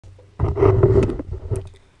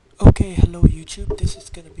Okay, hello YouTube. This is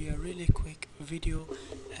gonna be a really quick video,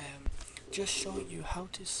 just showing you how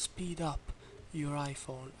to speed up your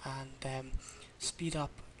iPhone and speed up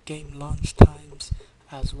game launch times,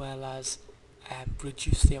 as well as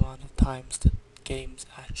reduce the amount of times that games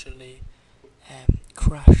actually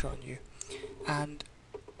crash on you. And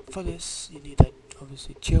for this, you need a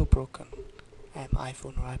obviously jailbroken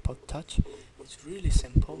iPhone or iPod Touch. It's really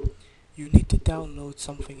simple. You need to download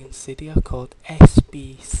something in Cydia called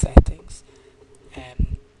SB settings.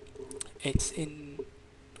 It's in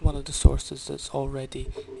one of the sources that's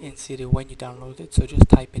already in Cydia when you download it. So just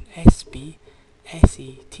type in SB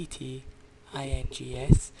settings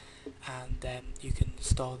and you can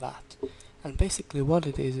install that. And basically what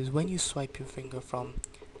it is when you swipe your finger from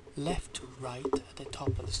left to right at the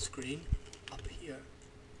top of the screen up here,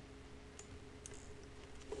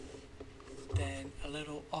 then a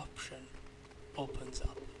little option opens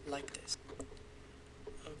up like this.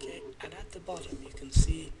 Okay, and at the bottom you can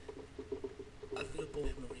see available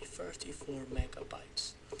memory 34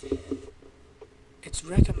 megabytes. It's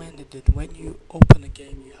recommended that when you open a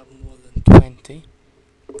game you have more than 20,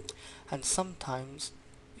 and sometimes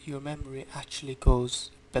your memory actually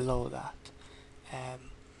goes below that.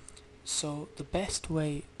 So the best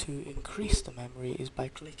way to increase the memory is by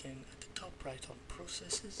clicking at the top right on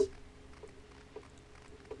processes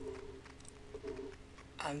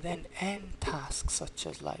and then end tasks such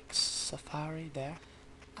as like Safari there,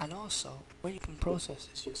 and also when you can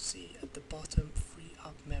processes you'll see at the bottom free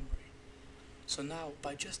up memory. So now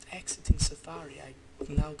by just exiting Safari I've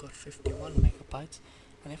now got 51 megabytes,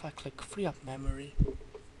 and if I click free up memory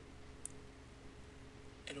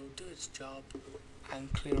it'll do its job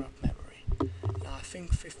and clear up memory. Now I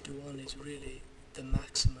think 51 is really the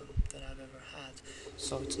maximum that I've ever had,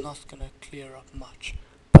 so it's not gonna clear up much,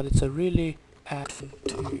 but it's a really thing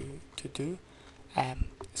to do,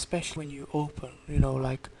 especially when you open,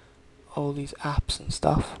 like all these apps and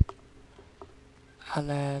stuff, and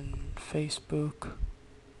then Facebook.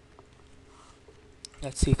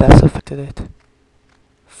 Let's see if that's affected it.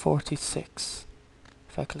 46.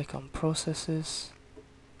 If I click on processes,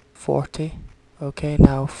 40. Okay,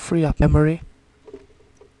 now free up memory.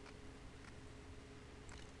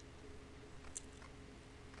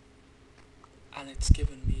 And it's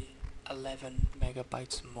given me 11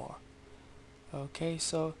 megabytes more. Okay,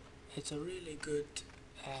 so it's a really good,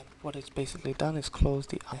 what it's basically done is close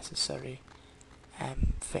the unnecessary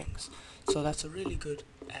things. So that's a really good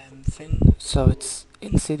thing. So it's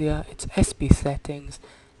in Cydia, it's SB settings,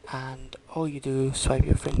 and all you do, swipe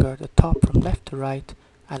your finger at the top from left to right,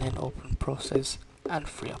 and then open process and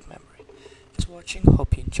free up memory. Thanks for watching,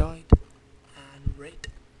 hope you enjoyed, and rate,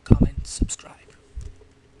 comment, subscribe.